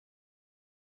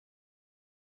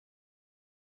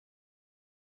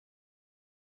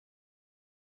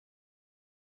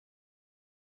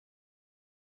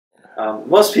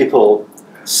Most people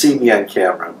see me on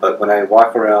camera, but when I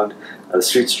walk around the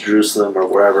streets of Jerusalem or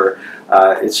wherever,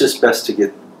 it's just best to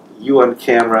get you on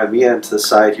camera, me on to the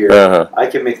side here. I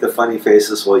can make the funny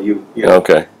faces while you know,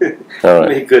 okay. All right.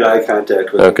 make good eye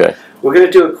contact with Okay. me. We're going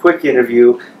to do a quick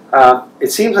interview.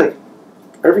 It seems like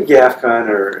every GAFCON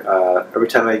or every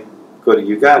time I go to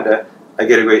Uganda, I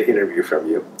get a great interview from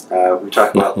you. We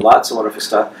talk about lots of wonderful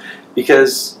stuff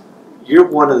because you're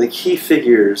one of the key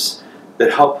figures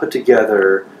that help put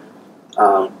together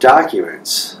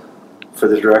documents for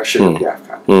the direction of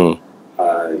GAFCON.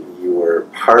 You were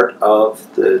part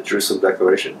of the Jerusalem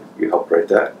Declaration. You helped write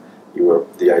that. You were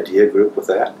the idea group with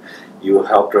that. You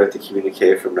helped write the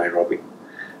communique from Nairobi.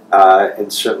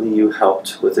 And certainly you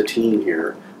helped with the team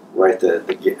here write the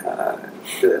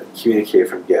communique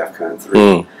from GAFCON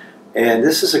 3. And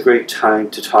this is a great time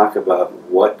to talk about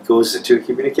what goes into a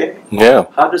communique. Yeah.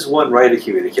 How does one write a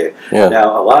communique? Yeah.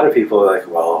 Now, a lot of people are like,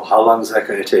 well, how long is that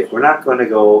going to take? We're not going to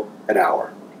go an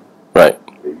hour. Right.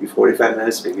 Maybe 45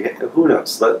 minutes, maybe, who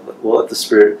knows? We'll let the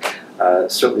Spirit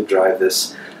certainly drive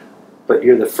this. But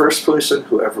you're the first person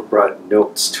who ever brought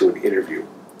notes to an interview.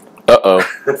 Uh-oh.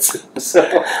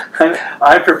 So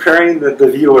I'm preparing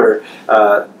the viewer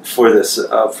for this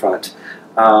up front.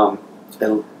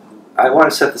 And I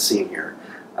want to set the scene here.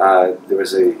 There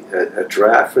was a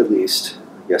draft released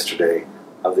yesterday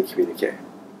of the communique.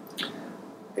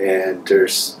 And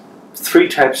there's 3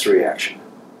 types of reaction.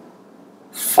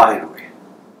 Finally,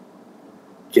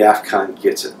 GAFCON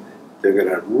gets it. They're going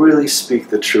to really speak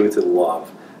the truth and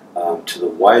love to the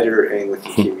wider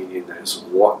Anglican community that has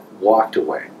walked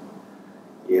away.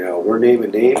 You know, we're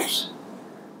naming names,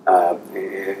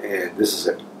 and this is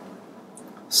it.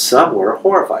 Some were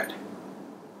horrified.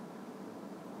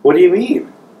 What do you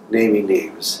mean, naming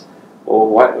names? Well,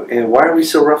 why are we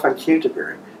so rough on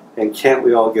Canterbury? And can't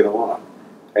we all get along?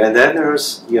 And then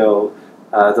there's, you know,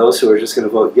 those who are just going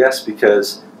to vote yes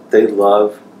because they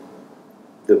love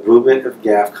the movement of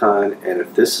GAFCON, and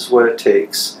if this is what it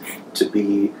takes to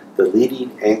be the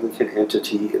leading Anglican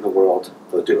entity in the world,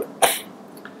 they'll do it.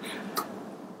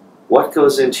 What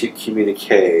goes into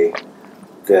communique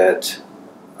that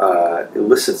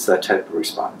elicits that type of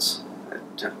response?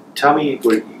 Tell me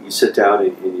where you sit down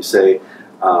and you say,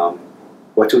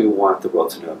 what do we want the world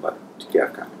to know about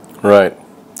GAFCON? Right.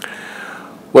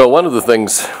 Well, one of the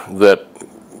things that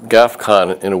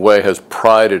GAFCON, in a way, has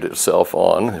prided itself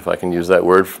on, if I can use that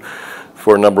word,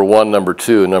 for number 1, number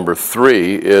 2, and number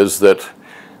 3, is that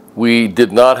we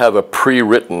did not have a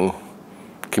pre-written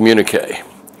communique.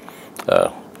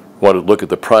 Want to look at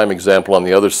the prime example on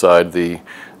the other side, the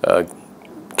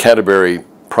Canterbury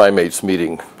Primates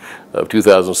meeting of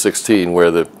 2016,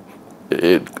 where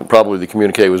probably the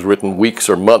communique was written weeks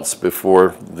or months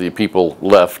before the people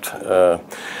left.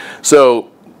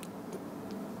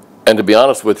 And to be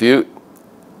honest with you,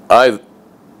 I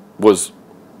was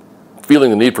feeling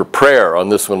the need for prayer on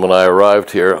this one when I arrived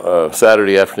here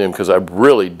Saturday afternoon, because I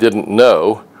really didn't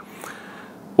know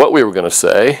what we were going to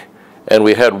say, and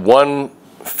we had one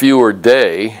fewer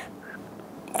day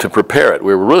to prepare it.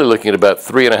 We were really looking at about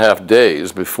 3.5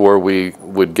 days before we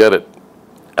would get it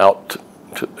out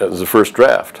as a first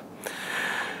draft.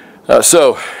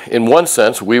 So, in one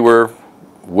sense, we were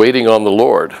waiting on the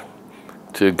Lord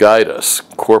to guide us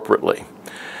corporately.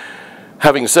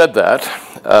 Having said that,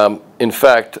 in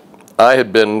fact, I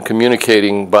had been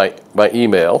communicating by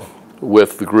email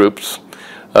with the groups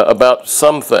about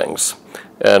some things.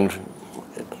 And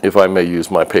if I may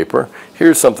use my paper,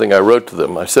 here's something I wrote to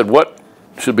them. I said, what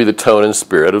should be the tone and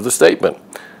spirit of the statement?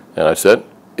 And I said,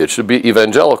 it should be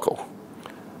evangelical.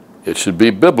 It should be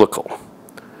biblical.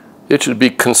 It should be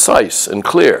concise and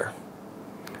clear.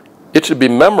 It should be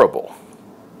memorable.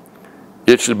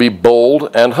 It should be bold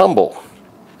and humble.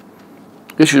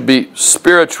 It should be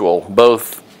spiritual,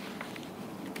 both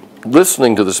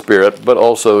listening to the Spirit, but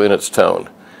also in its tone.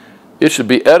 It should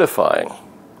be edifying.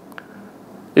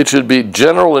 It should be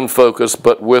general in focus,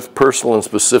 but with personal and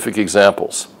specific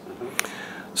examples.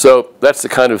 So that's the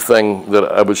kind of thing that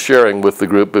I was sharing with the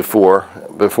group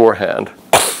beforehand.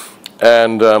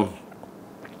 And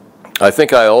I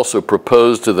think I also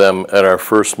proposed to them at our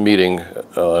first meeting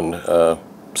on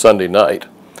Sunday night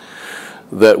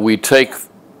that we take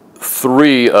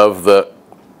 3 of the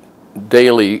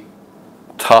daily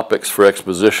topics for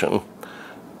exposition: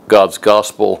 God's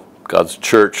gospel, God's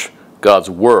church, God's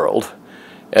world,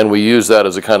 and we use that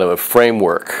as a kind of a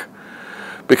framework.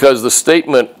 Because the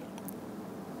statement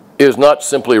is not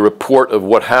simply a report of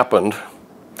what happened,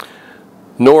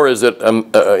 nor is it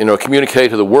a communique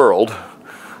to the world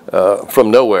from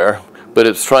nowhere, but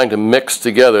it's trying to mix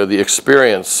together the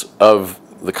experience of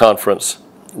the conference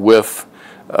with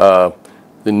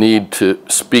the need to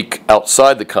speak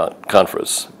outside the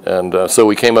conference. And so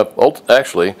we came up,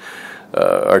 actually,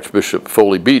 Archbishop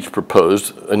Foley Beach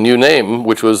proposed a new name,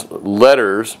 which was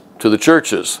Letters to the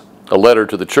Churches, a letter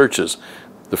to the churches.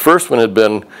 The first one had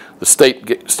been the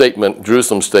statement,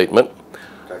 Jerusalem Statement.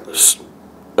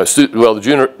 Well,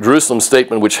 the Jerusalem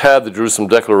Statement, which had the Jerusalem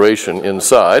Declaration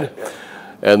inside.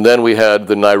 And then we had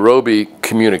the Nairobi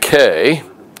Communique.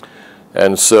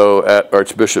 And so at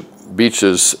Archbishop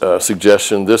Beach's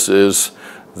suggestion, this is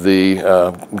the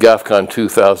GAFCON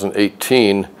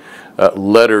 2018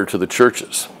 letter to the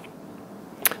churches.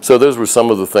 So those were some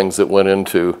of the things that went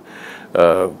into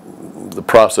the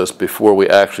process before we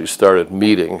actually started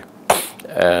meeting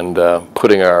and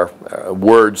putting our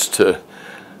words to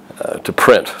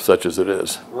print, such as it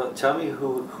is. Well, tell me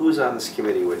who's on this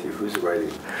committee with you? Who's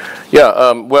writing?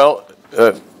 Yeah, well,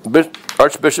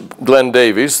 Archbishop Glenn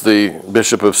Davies, the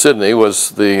Bishop of Sydney,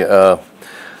 was the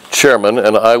chairman,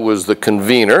 and I was the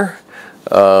convener.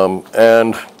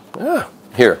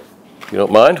 Here, you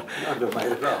don't mind? No, I don't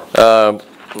mind at all.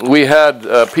 We had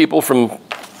people from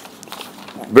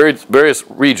various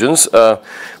regions.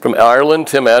 From Ireland,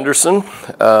 Tim Anderson,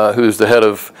 who's the head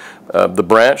of the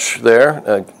branch there,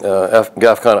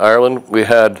 GAFCON Ireland. We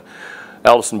had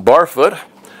Alison Barfoot,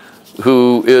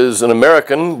 who is an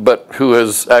American, but who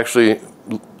is actually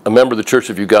a member of the Church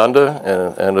of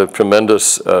Uganda and a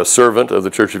tremendous servant of the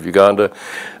Church of Uganda.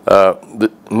 The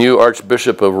new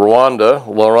Archbishop of Rwanda,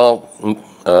 Laurent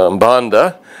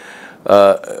Mbanda,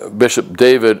 Bishop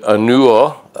David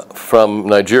Anuo from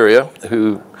Nigeria,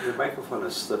 who... Your microphone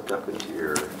has slipped up into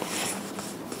your...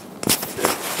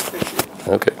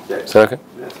 Okay, is that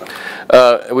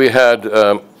okay? We had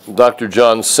Dr.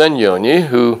 John Senyonyi,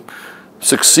 who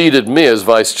succeeded me as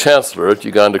Vice Chancellor at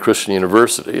Uganda Christian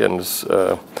University and is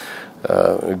a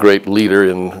great leader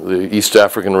in the East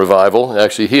African revival.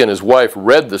 Actually, he and his wife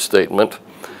read the statement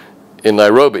in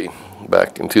Nairobi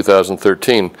back in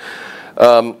 2013.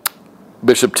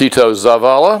 Bishop Tito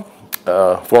Zavala,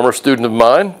 former student of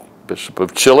mine, Bishop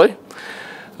of Chile.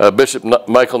 Bishop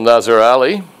Michael Nazar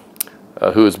Ali,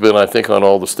 who has been, I think, on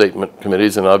all the statement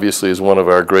committees and obviously is one of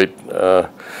our great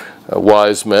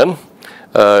wise men.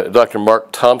 Dr.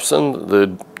 Mark Thompson,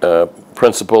 the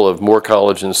principal of Moore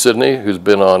College in Sydney, who's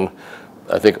been on,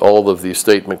 I think, all of the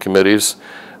statement committees.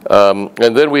 And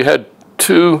then we had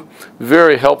two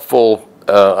very helpful,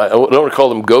 I don't want to call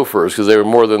them gophers because they were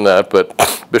more than that, but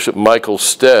Bishop Michael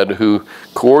Stead, who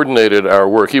coordinated our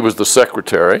work. He was the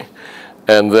secretary.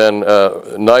 And then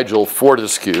Nigel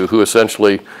Fortescue, who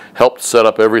essentially helped set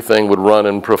up everything, would run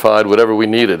and provide whatever we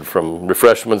needed, from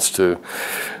refreshments to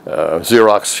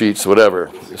Xerox sheets,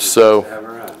 whatever. So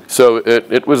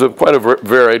it was quite a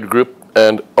varied group,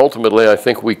 and ultimately I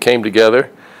think we came together,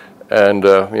 and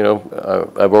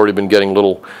I've already been getting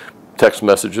little text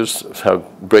messages of how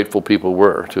grateful people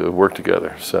were to work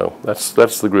together. So that's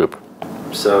the group.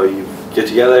 So you get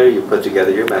together, you put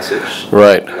together your message,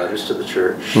 right? Letters to the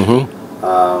church. Mm-hmm.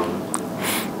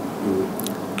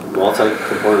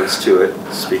 Multi-components to it,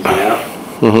 speaking out,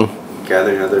 mm-hmm.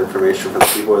 gathering other information from the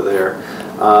people who are there.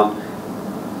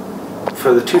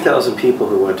 For the 2,000 people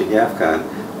who went to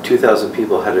GAFCON, 2,000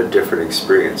 people had a different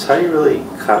experience. How do you really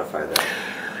codify that?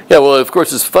 Yeah, well, of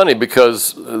course, it's funny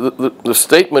because the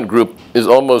statement group is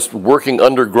almost working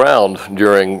underground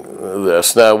during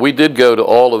this. Now, we did go to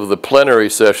all of the plenary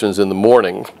sessions in the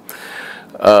morning,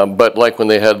 but like when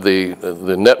they had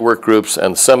the network groups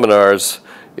and seminars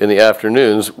in the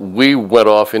afternoons, we went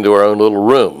off into our own little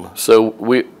room. So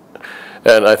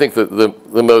and I think that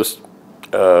the most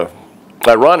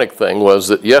ironic thing was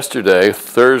that yesterday,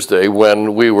 Thursday,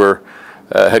 when we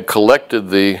had collected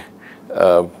the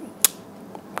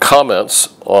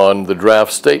comments on the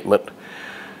draft statement,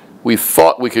 we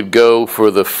thought we could go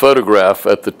for the photograph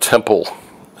at the temple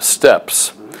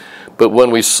steps. But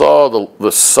when we saw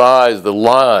the size, the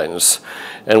lines,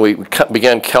 and we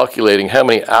began calculating how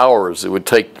many hours it would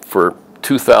take for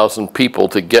 2,000 people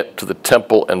to get to the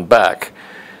temple and back,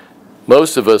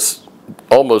 most of us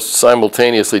almost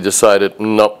simultaneously decided,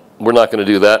 no, we're not going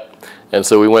to do that. And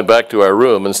so we went back to our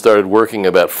room and started working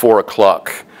about 4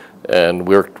 o'clock, and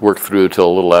worked through till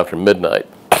a little after midnight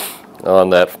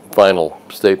on that final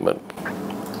statement.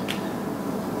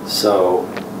 So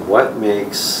what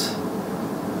makes...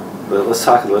 Let's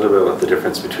talk a little bit about the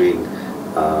difference between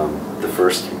the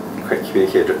first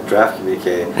draft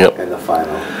communique yep. and the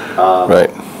final. Right.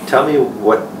 Tell me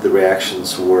what the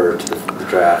reactions were to the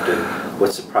draft and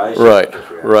what surprised you.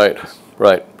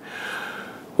 Right.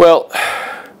 Well,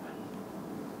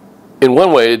 in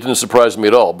one way, it didn't surprise me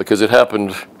at all because it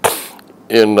happened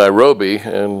in Nairobi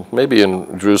and maybe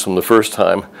in Jerusalem the first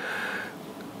time.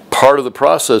 part of the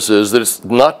process is that it's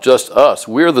not just us.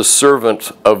 We're the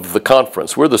servant of the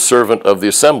conference. We're the servant of the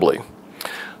assembly.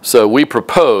 So we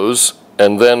propose,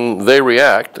 and then they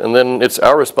react, and then it's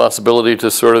our responsibility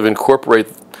to sort of incorporate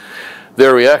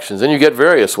their reactions. And you get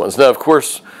various ones. Now, of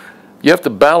course, you have to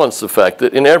balance the fact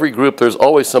that in every group there's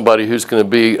always somebody who's going to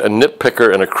be a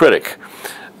nitpicker and a critic.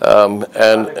 And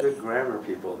good grammar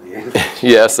people in the English.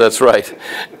 Yes, that's right.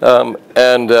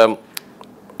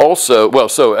 Also, well,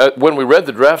 so when we read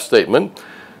the draft statement,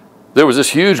 there was this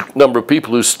huge number of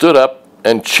people who stood up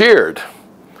and cheered.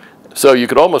 So you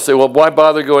could almost say, well, why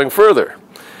bother going further?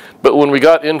 But when we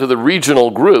got into the regional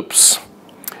groups,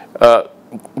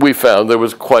 we found there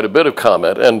was quite a bit of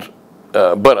comment.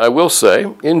 But I will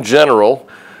say, in general,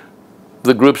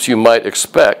 the groups you might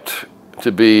expect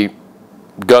to be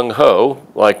gung-ho,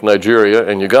 like Nigeria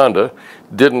and Uganda,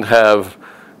 didn't have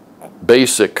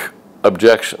basic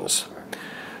objections.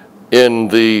 In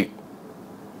the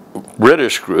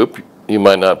British group, you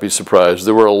might not be surprised,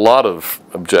 there were a lot of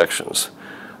objections.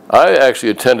 I actually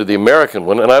attended the American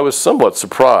one, and I was somewhat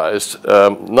surprised,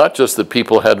 not just that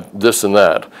people had this and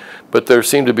that, but there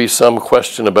seemed to be some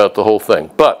question about the whole thing.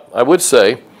 But I would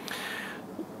say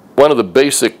one of the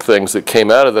basic things that came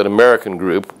out of that American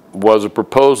group was a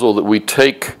proposal that we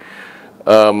take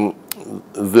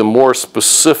the more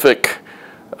specific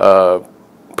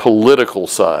political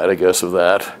side, I guess, of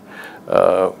that,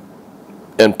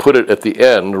 and put it at the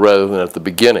end rather than at the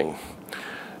beginning.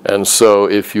 And so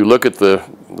if you look at the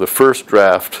first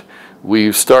draft,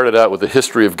 we started out with the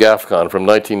history of GAFCON from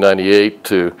 1998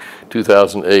 to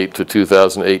 2008 to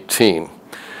 2018.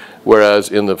 Whereas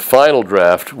in the final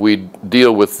draft, we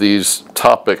deal with these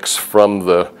topics from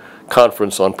the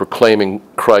conference on proclaiming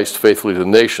Christ faithfully to the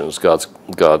nations, God's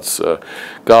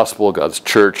gospel, God's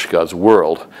church, God's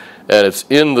world. And it's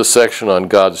in the section on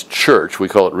God's church, we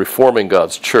call it Reforming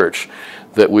God's Church,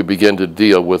 that we begin to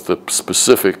deal with the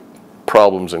specific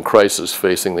problems and crises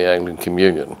facing the Anglican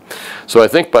Communion. So I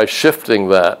think by shifting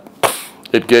that,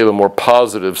 it gave a more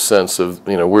positive sense of,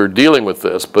 we're dealing with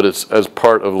this, but it's as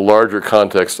part of a larger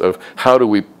context of how do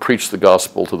we preach the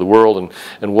gospel to the world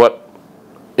and what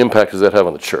impact does that have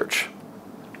on the church.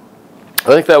 I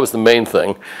think that was the main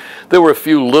thing. There were a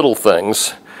few little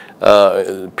things.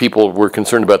 People were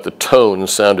concerned about the tone,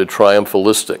 sounded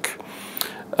triumphalistic.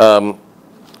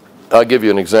 I'll give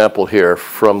you an example here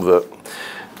from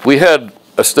we had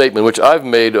a statement which I've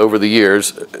made over the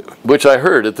years, which I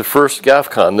heard at the first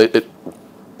GAFCON.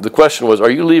 The question was,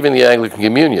 are you leaving the Anglican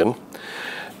Communion?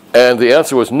 And the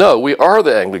answer was, no, we are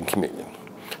the Anglican Communion.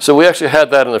 So we actually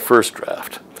had that in the first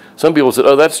draft. Some people said,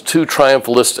 oh, that's too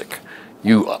triumphalistic.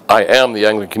 I am the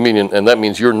Anglican Communion, and that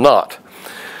means you're not.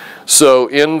 So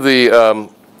in the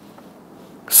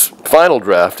final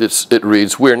draft, it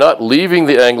reads, we are not leaving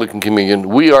the Anglican Communion.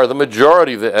 We are the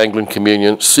majority of the Anglican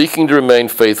Communion, seeking to remain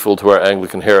faithful to our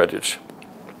Anglican heritage.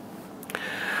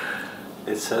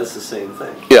 It says the same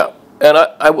thing. Yeah, and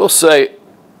I will say,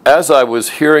 as I was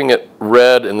hearing it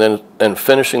read and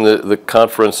finishing the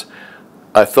conference,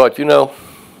 I thought,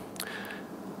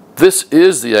 this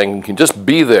is the Anglican Communion. Just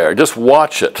be there. Just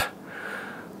watch it.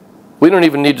 We don't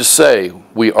even need to say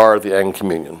we are the Anglican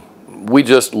Communion. We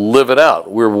just live it out.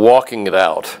 We're walking it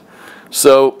out.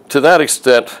 So to that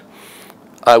extent,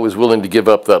 I was willing to give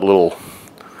up that little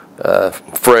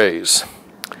phrase.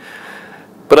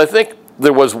 But I think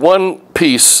there was one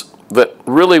piece that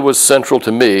really was central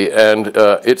to me, and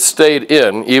it stayed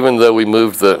in even though we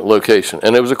moved the location.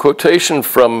 And it was a quotation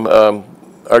from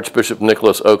Archbishop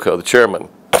Nicholas Oko, the chairman.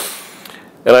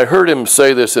 And I heard him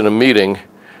say this in a meeting.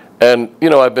 And,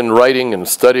 I've been writing and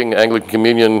studying Anglican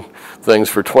Communion things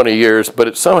for 20 years, but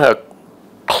it somehow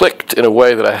clicked in a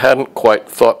way that I hadn't quite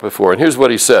thought before. And here's what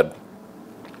he said.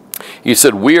 He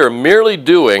said, we are merely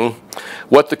doing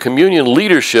what the Communion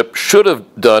leadership should have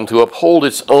done to uphold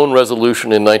its own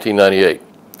resolution in 1998.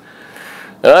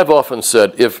 And I've often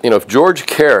said, if George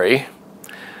Carey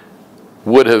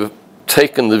would have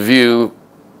taken the view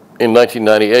in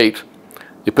 1998,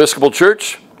 the Episcopal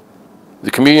Church, the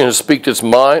Communion has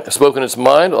spoken its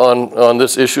mind on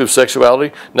this issue of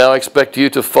sexuality. Now I expect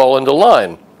you to fall into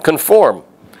line, conform.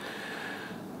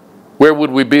 Where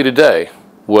would we be today?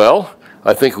 Well,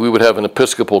 I think we would have an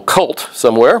Episcopal cult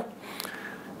somewhere.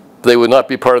 They would not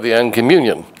be part of the Anglican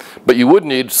Communion. But you would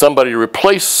need somebody to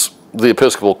replace the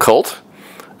Episcopal cult,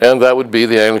 and that would be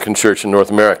the Anglican Church in North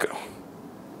America.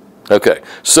 Okay,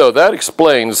 so that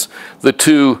explains the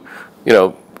two,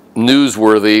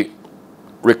 newsworthy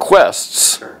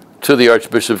requests to the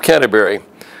Archbishop of Canterbury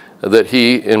that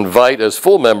he invite as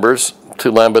full members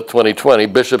to Lambeth 2020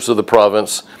 bishops of the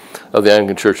province, of the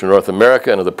Anglican Church in North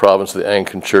America and of the province of the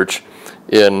Anglican Church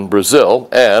in Brazil,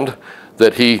 and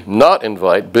that he not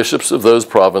invite bishops of those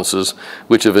provinces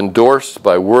which have endorsed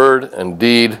by word and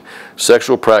deed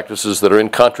sexual practices that are in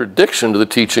contradiction to the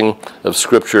teaching of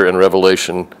Scripture and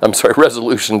Resolution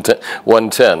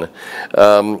 110,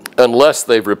 unless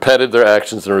they've repented their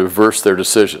actions and reversed their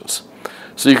decisions.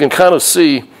 So you can kind of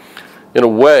see, in a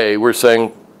way, we're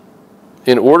saying,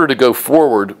 in order to go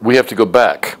forward, we have to go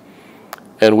back.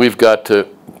 And we've got to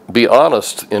be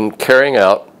honest in carrying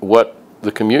out what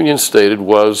the communion stated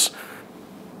was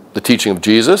the teaching of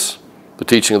Jesus, the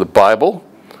teaching of the Bible,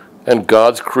 and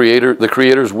God's the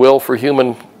Creator's will for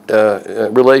human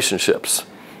relationships.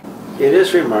 It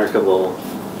is remarkable,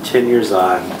 10 years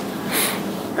on,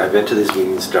 I've been to these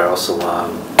meetings, Dar es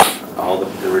Salaam, all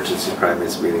the emergency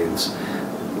primates meetings.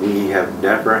 We have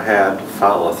never had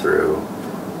follow-through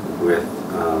with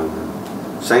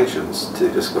sanctions to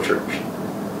the Episcopal Church.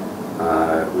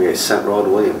 We sent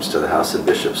Roland Williams to the House of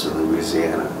Bishops in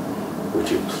Louisiana. Would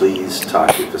you please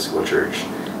talk to the Episcopal Church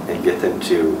and get them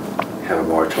to have a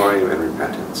moratorium and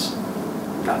repentance?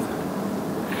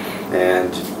 Nothing.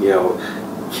 And, you know,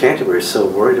 Canterbury is so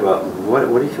worried about, what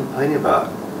are you complaining about?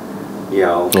 You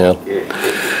know,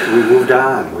 we moved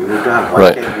on. We moved on.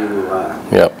 Why can't we move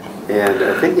on? Yep. And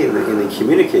I think in the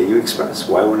communique you express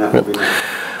why we're not moving on.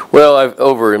 Well,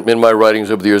 in my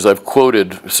writings over the years, I've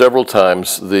quoted several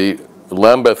times the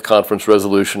Lambeth Conference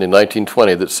resolution in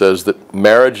 1920 that says that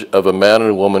marriage of a man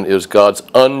and a woman is God's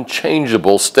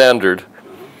unchangeable standard.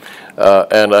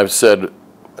 And I've said,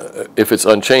 if it's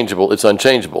unchangeable, it's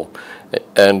unchangeable.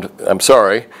 And I'm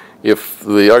sorry, if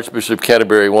the Archbishop of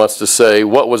Canterbury wants to say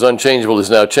what was unchangeable is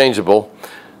now changeable,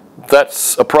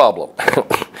 that's a problem.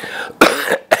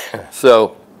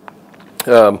 So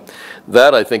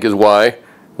that, I think, is why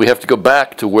we have to go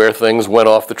back to where things went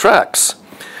off the tracks.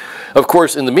 Of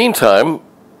course, in the meantime,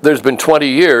 there's been 20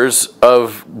 years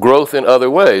of growth in other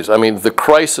ways. I mean, the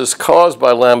crisis caused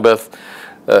by Lambeth,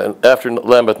 after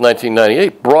Lambeth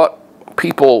 1998, brought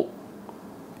people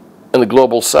in the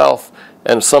global south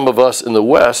and some of us in the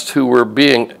west who were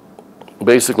being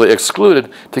basically excluded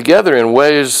together in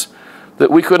ways that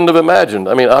we couldn't have imagined.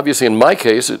 I mean, obviously, in my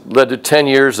case, it led to 10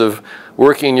 years of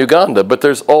working in Uganda, but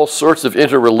there's all sorts of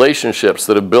interrelationships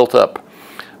that have built up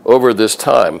over this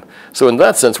time. So in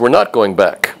that sense, we're not going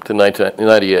back to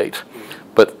 1998.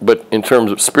 But in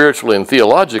terms of spiritually and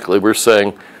theologically, we're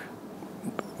saying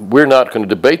we're not going to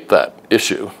debate that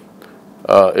issue.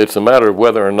 It's a matter of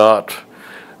whether or not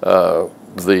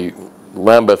the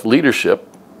Lambeth leadership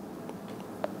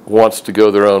wants to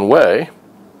go their own way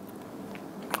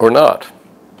or not.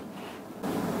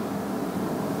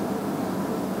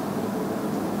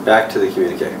 Back to the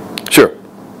communique. Sure.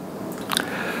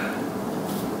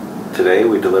 Today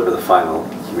we deliver the final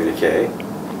communique,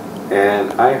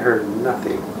 and I heard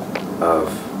nothing of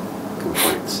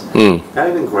complaints. Not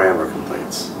even grammar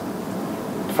complaints.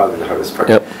 Probably the hardest part.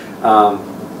 Yep.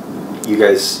 You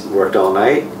guys worked all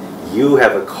night. You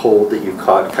have a cold that you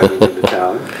caught coming into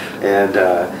town, and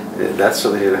that's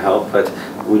something to help. But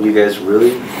when you guys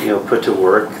really, put to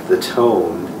work the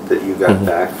tone that you got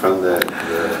back from the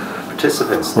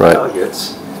participants, the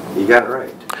delegates, you got it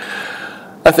right.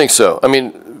 I think so. I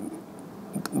mean,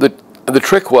 the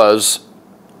trick was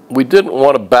we didn't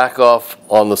want to back off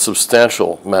on the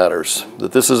substantial matters,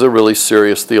 that this is a really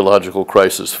serious theological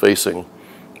crisis facing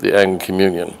the Anglican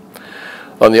Communion.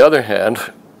 On the other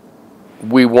hand,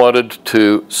 we wanted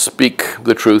to speak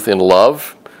the truth in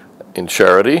love, in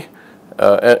charity,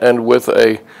 and with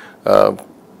a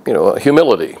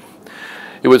humility.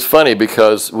 It was funny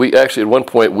because we actually, at one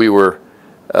point, we were,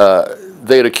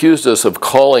 they had accused us of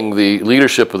calling the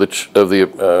leadership of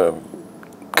the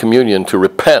communion to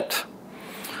repent.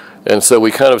 And so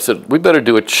we kind of said, we better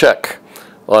do a check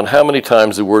on how many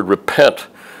times the word repent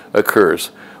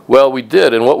occurs. Well, we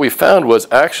did, and what we found was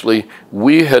actually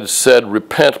we had said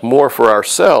repent more for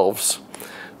ourselves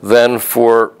than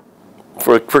for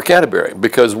Canterbury,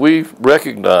 because we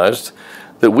recognized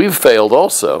that we've failed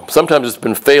also. Sometimes it's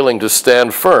been failing to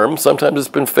stand firm, sometimes it's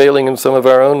been failing in some of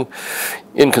our own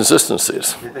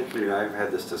inconsistencies. I think you and I have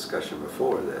had this discussion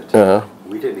before that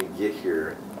we didn't get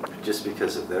here just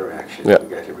because of their actions, we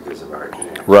got here because of our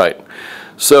actions. Right.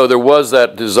 So there was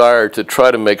that desire to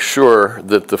try to make sure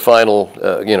that the final,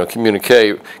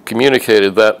 communique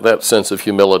communicated that sense of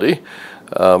humility,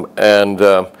 and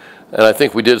I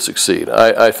think we did succeed.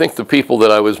 I think the people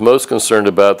that I was most concerned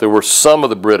about, there were some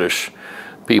of the British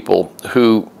people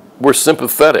who were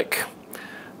sympathetic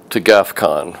to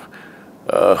GAFCON,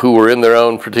 who were in their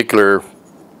own particular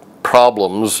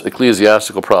problems,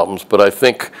 ecclesiastical problems, but I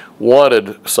think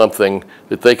wanted something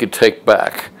that they could take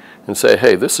back and say,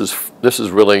 hey, this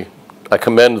is really, I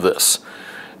commend this.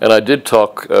 And I did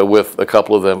talk with a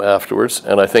couple of them afterwards,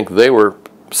 and I think they were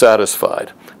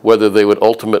satisfied. Whether they would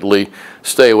ultimately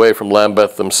stay away from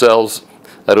Lambeth themselves,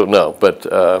 I don't know. But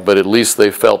at least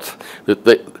they felt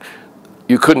that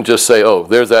you couldn't just say, oh,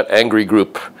 there's that angry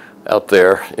group out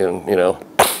there,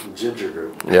 Ginger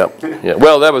group. Yeah, yeah.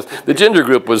 Well, the ginger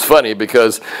group was funny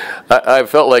because I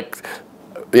felt like,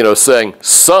 saying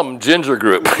some ginger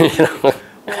group.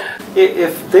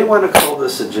 If they want to call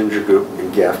this a ginger group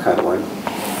in GAFCON 1,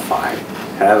 fine.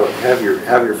 Have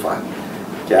your fun.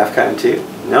 GAFCON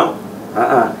 2, no.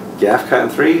 GAFCON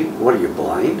 3, what are you,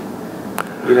 blind?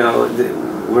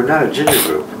 We're not a ginger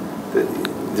group.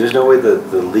 There's no way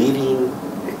the leading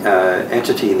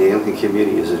entity in the Anglican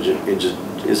community is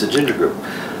a ginger group.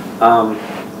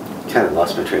 Kind of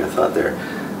lost my train of thought there.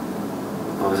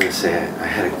 What was I going to say? I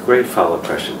had a great follow-up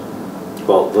question.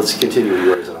 Well, let's continue with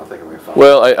yours, and I'll think of my follow-up.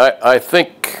 Well, I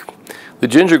think the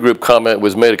ginger group comment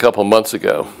was made a couple of months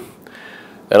ago.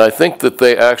 And I think that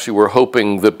they actually were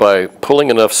hoping that by pulling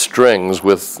enough strings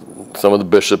with some of the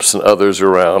bishops and others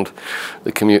around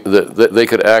the community, that they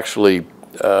could actually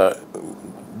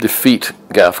defeat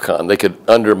GAFCON. They could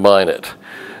undermine it.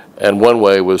 And one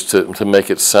way was to make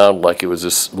it sound like it was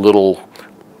this little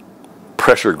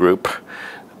pressure group.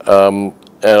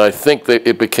 And I think that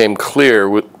it became clear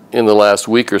in the last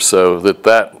week or so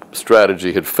that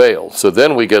strategy had failed. So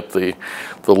then we get the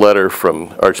letter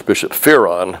from Archbishop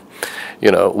Fearon,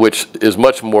 which is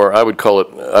much more, I would call it,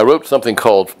 I wrote something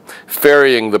called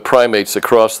ferrying the primates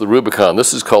across the Rubicon.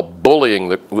 This is called bullying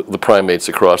the primates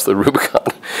across the Rubicon.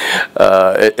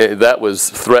 That was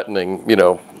threatening,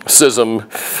 schism,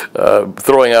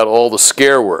 throwing out all the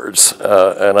scare words.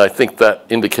 And I think that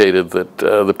indicated that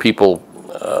the people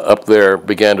up there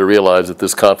began to realize that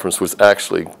this conference was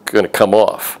actually going to come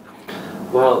off.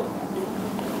 Well,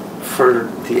 for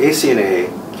the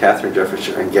ACNA, Catherine Jefferts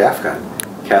and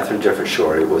GAFCON, Catherine Jefferts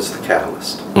Schori was the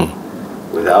catalyst.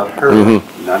 Without her,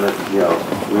 none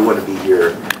of we wouldn't be here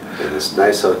in this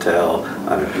nice hotel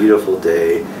on a beautiful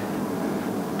day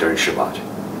during Shabbat.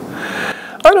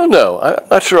 I don't know. I'm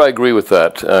not sure I agree with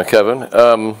that,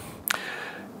 Kevin.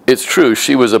 It's true,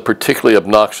 she was a particularly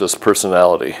obnoxious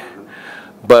personality.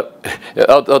 But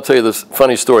I'll tell you this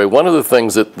funny story. One of the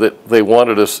things that they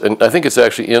wanted us, and I think it's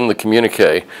actually in the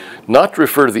communique, not to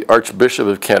refer to the Archbishop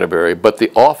of Canterbury, but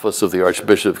the office of the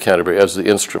Archbishop of Canterbury as the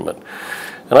instrument.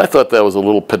 And I thought that was a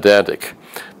little pedantic.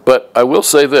 But I will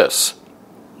say this.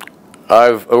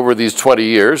 Over these 20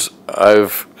 years,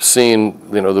 I've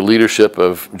seen the leadership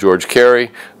of George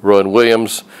Carey, Rowan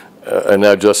Williams, and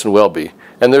now Justin Welby.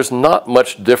 And there's not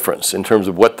much difference in terms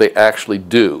of what they actually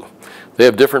do. They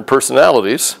have different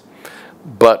personalities,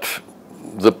 but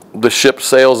the ship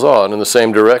sails on in the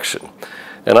same direction.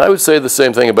 And I would say the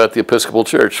same thing about the Episcopal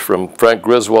Church, from Frank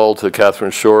Griswold to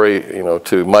Catherine Schori,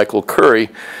 to Michael Curry.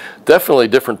 Definitely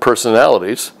different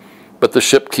personalities, but the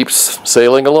ship keeps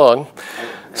sailing along.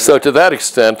 So to that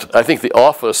extent, I think the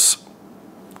office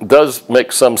does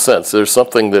make some sense. There's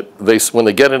something that when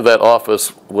they get into that office,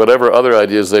 whatever other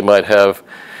ideas they might have,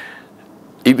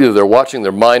 either they're watching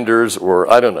their minders or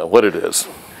I don't know what it is.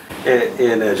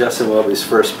 In Justin Welby's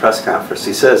first press conference,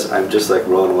 he says, "I'm just like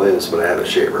Rowan Williams, but I have a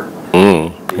shaver."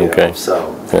 Okay.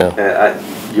 So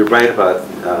you're right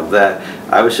about that.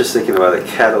 I was just thinking about a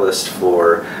catalyst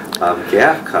for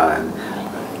GAFCON,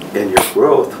 and your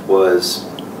growth was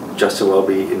Justin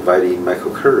Welby inviting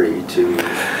Michael Curry to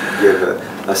give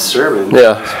a sermon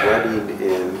at his wedding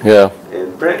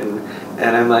in Britain,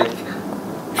 and I'm like,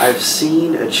 I've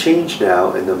seen a change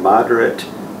now in the moderate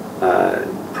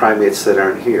primates that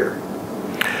aren't here.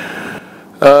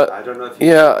 I don't know if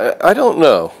you I don't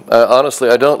know. Honestly,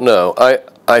 I don't know.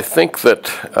 I think that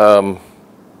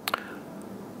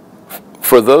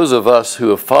for those of us who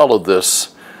have followed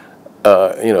this,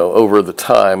 over the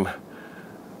time,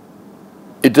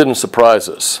 it didn't surprise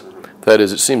us. That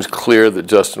is, it seems clear that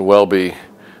Justin Welby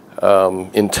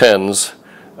intends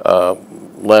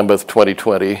Lambeth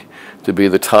 2020 to be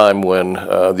the time when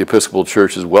the Episcopal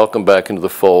Church is welcomed back into the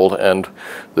fold and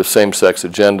the same-sex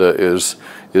agenda is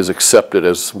accepted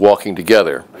as walking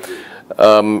together.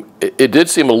 It did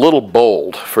seem a little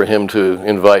bold for him to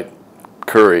invite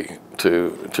Curry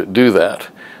to do that.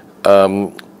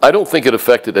 I don't think it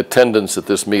affected attendance at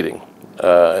this meeting,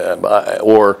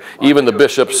 or even the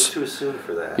bishops. It was too soon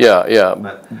for that.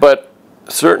 Yeah. But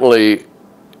certainly,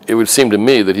 it would seem to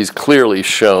me that he's clearly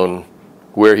shown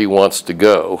where he wants to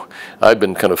go. I've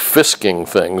been kind of fisking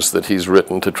things that he's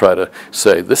written to try to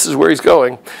say, this is where he's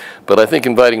going. But I think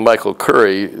inviting Michael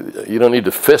Curry, you don't need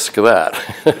to fisk that.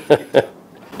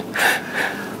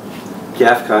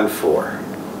 GAFCON 4.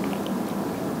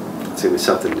 it's going to be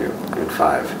something new in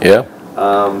 5. Yeah.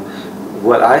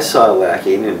 What I saw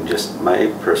lacking, in just my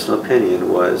personal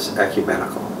opinion, was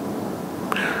ecumenical.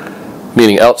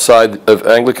 Meaning outside of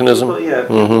Anglicanism? Well, yeah,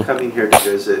 people coming here to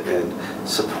visit and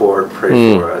support,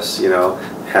 pray for us. You know,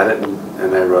 had it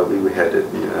in Nairobi, we had it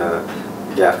in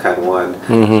GAFCON 1,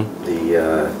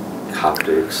 the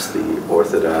Coptics, the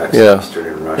Orthodox, Eastern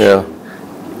and Russian.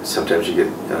 Sometimes you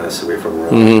get somebody from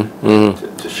Rome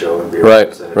to show and be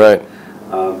represented. Right.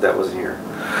 That wasn't here.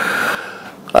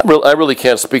 I really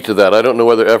can't speak to that. I don't know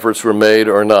whether efforts were made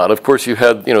or not. Of course, you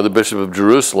had, the Bishop of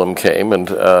Jerusalem came and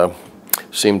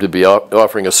seemed to be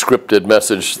offering a scripted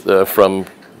message from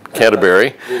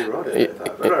Canterbury. He wrote it, I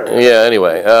thought. Yeah.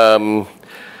 Anyway,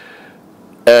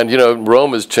 and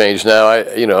Rome has changed now.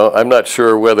 I'm not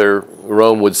sure whether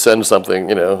Rome would send something,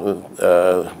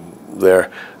 there.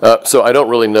 So I don't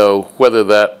really know whether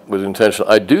that was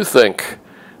intentional. I do think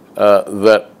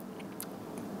that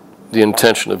the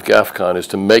intention of GAFCON is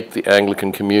to make the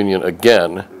Anglican Communion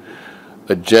again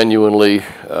a genuinely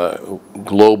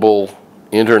global,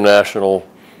 international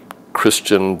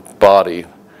Christian body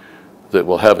that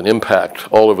will have an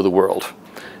impact all over the world.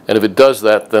 And if it does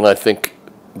that, then I think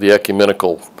the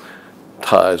ecumenical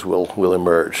ties will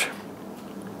emerge.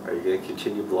 Are you going to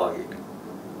continue blogging?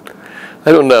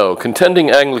 I don't know.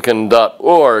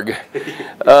 Contendinganglican.org.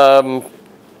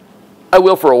 I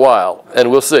will for a while,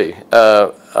 and we'll see.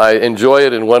 I enjoy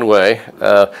it in one way,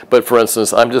 but for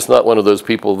instance, I'm just not one of those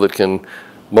people that can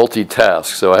multitask,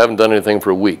 so I haven't done anything for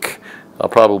a week. I'll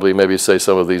probably maybe say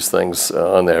some of these things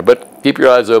on there, but keep your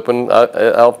eyes open.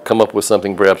 I'll come up with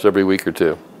something perhaps every week or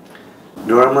two.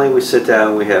 Normally we sit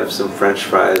down, we have some French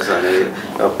fries on a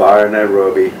bar in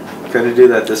Nairobi. Couldn't do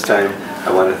that this time.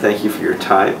 I want to thank you for your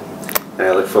time, and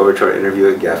I look forward to our interview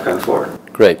at GAFCON 4.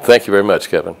 Great. Thank you very much,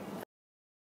 Kevin.